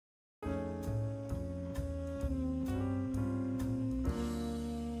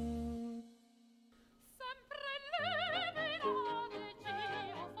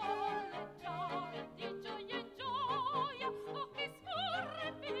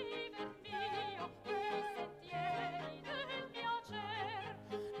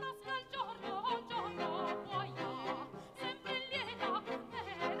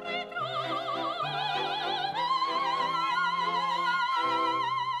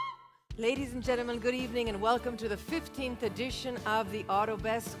Ladies and gentlemen, good evening and welcome to the 15th edition of the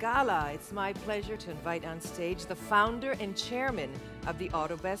Autobest GALA. It's my pleasure to invite on stage the founder and chairman of the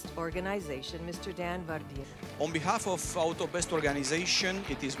Autobest organization, Mr. Dan Vardier. On behalf of Autobest organization,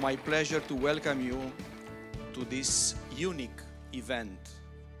 it is my pleasure to welcome you to this unique event.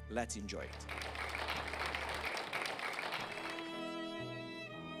 Let's enjoy it.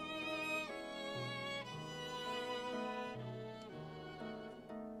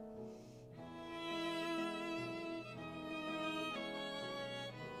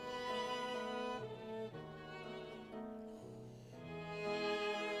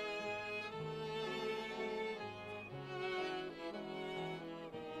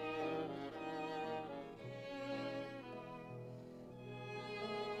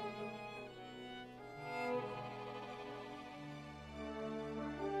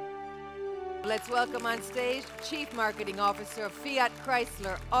 Let's welcome on stage Chief Marketing Officer of Fiat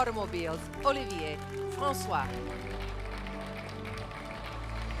Chrysler Automobiles, Olivier François.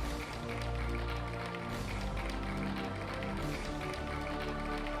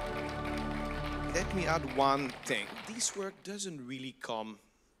 Let me add one thing. This work doesn't really come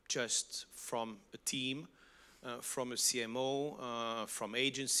just from a team, from a CMO, from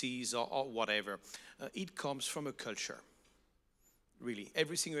agencies or whatever. It comes from a culture. Really,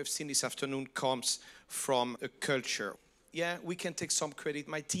 everything we've seen this afternoon comes from a culture. Yeah, we can take some credit,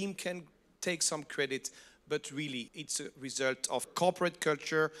 my team can take some credit, but really it's a result of corporate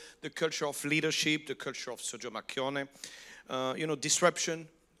culture, the culture of leadership, the culture of Sergio Marchionne, disruption,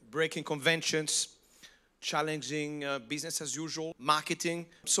 breaking conventions, challenging business as usual, marketing.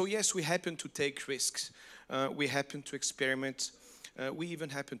 So yes, we happen to take risks, we happen to experiment, we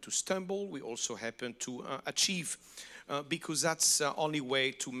even happen to stumble, we also happen to achieve. Because that's the only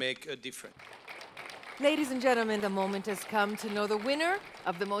way to make a difference. Ladies and gentlemen, the moment has come to know the winner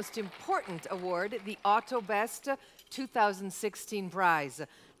of the most important award, the Autobest 2016 prize,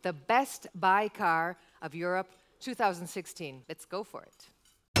 the Best Buy Car of Europe 2016. Let's go for it.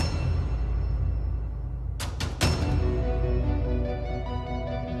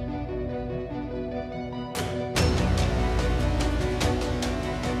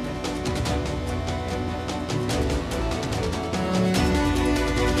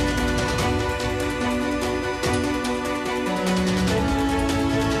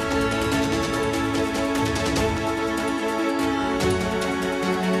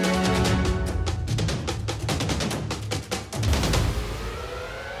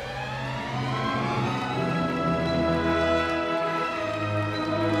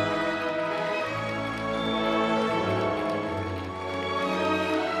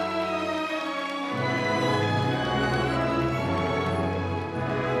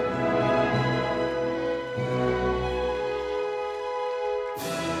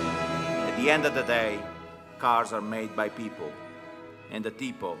 At the end of the day, cars are made by people, and the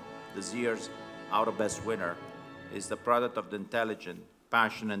Tipo, this year's Autobest winner, is the product of the intelligent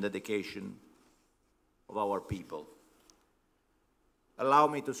passion and dedication of our people. Allow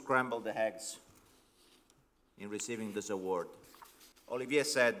me to scramble the eggs in receiving this award. Olivier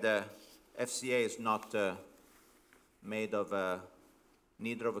said FCA is not made of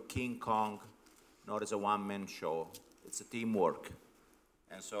neither of a King Kong nor is a one-man show. It's a teamwork.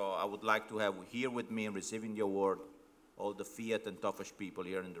 And so I would like to have here with me in receiving the award all the Fiat and Tofaş people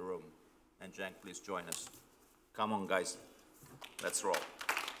here in the room. And Cenk, please join us. Come on, guys. Let's roll.